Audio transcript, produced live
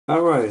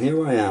Alright,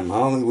 here I am,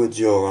 Hollywood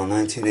Joe, around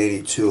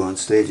 1982, on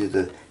stage at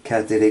the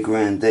Cathedral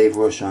Grand. Dave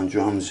Rush on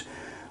drums,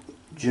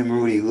 Jim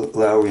Rudy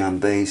Lowry on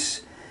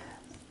bass,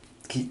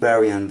 Keith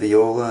Barry on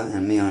viola,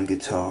 and me on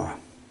guitar.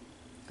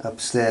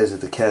 Upstairs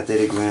at the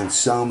Cathedral Grand,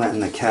 Selma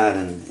and the Cat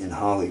in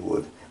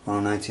Hollywood,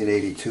 around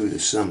 1982, the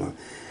summer.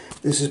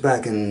 This is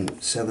back in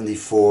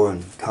 '74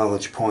 in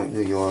College Point, New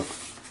York.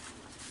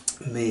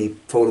 Me,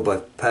 photo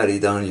by Patty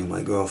Donahue,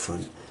 my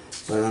girlfriend,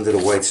 right under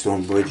the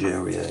Whitestone Bridge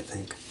area, I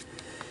think.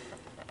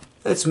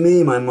 That's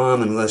me, my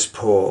mom, and Les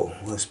Paul.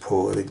 Les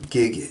Paul at a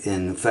gig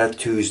in Fat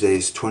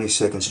Tuesdays,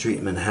 22nd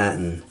Street,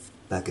 Manhattan,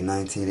 back in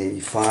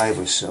 1985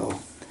 or so.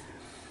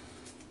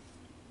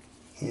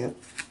 Yep.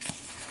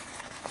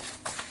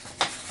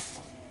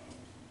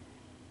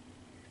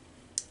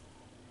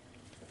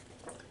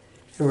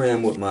 Here I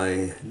am with my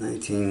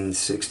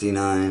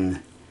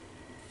 1969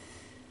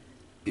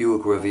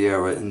 Buick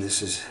Riviera, and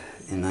this is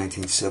in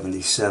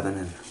 1977,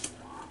 and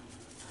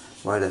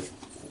right at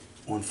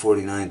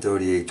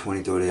 14938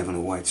 23rd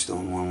Avenue,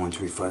 Whitestone,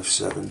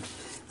 11357.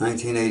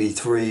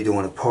 1983,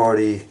 doing a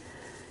party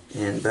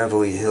in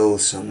Beverly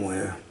Hills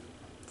somewhere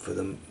for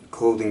the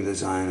clothing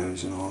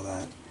designers and all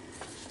that.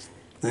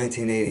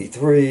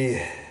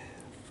 1983.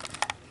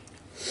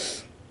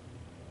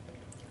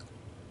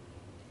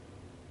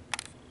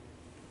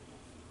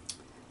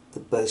 The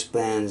best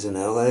bands in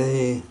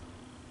LA.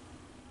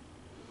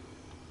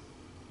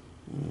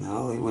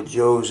 Hollywood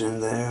Joe's in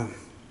there.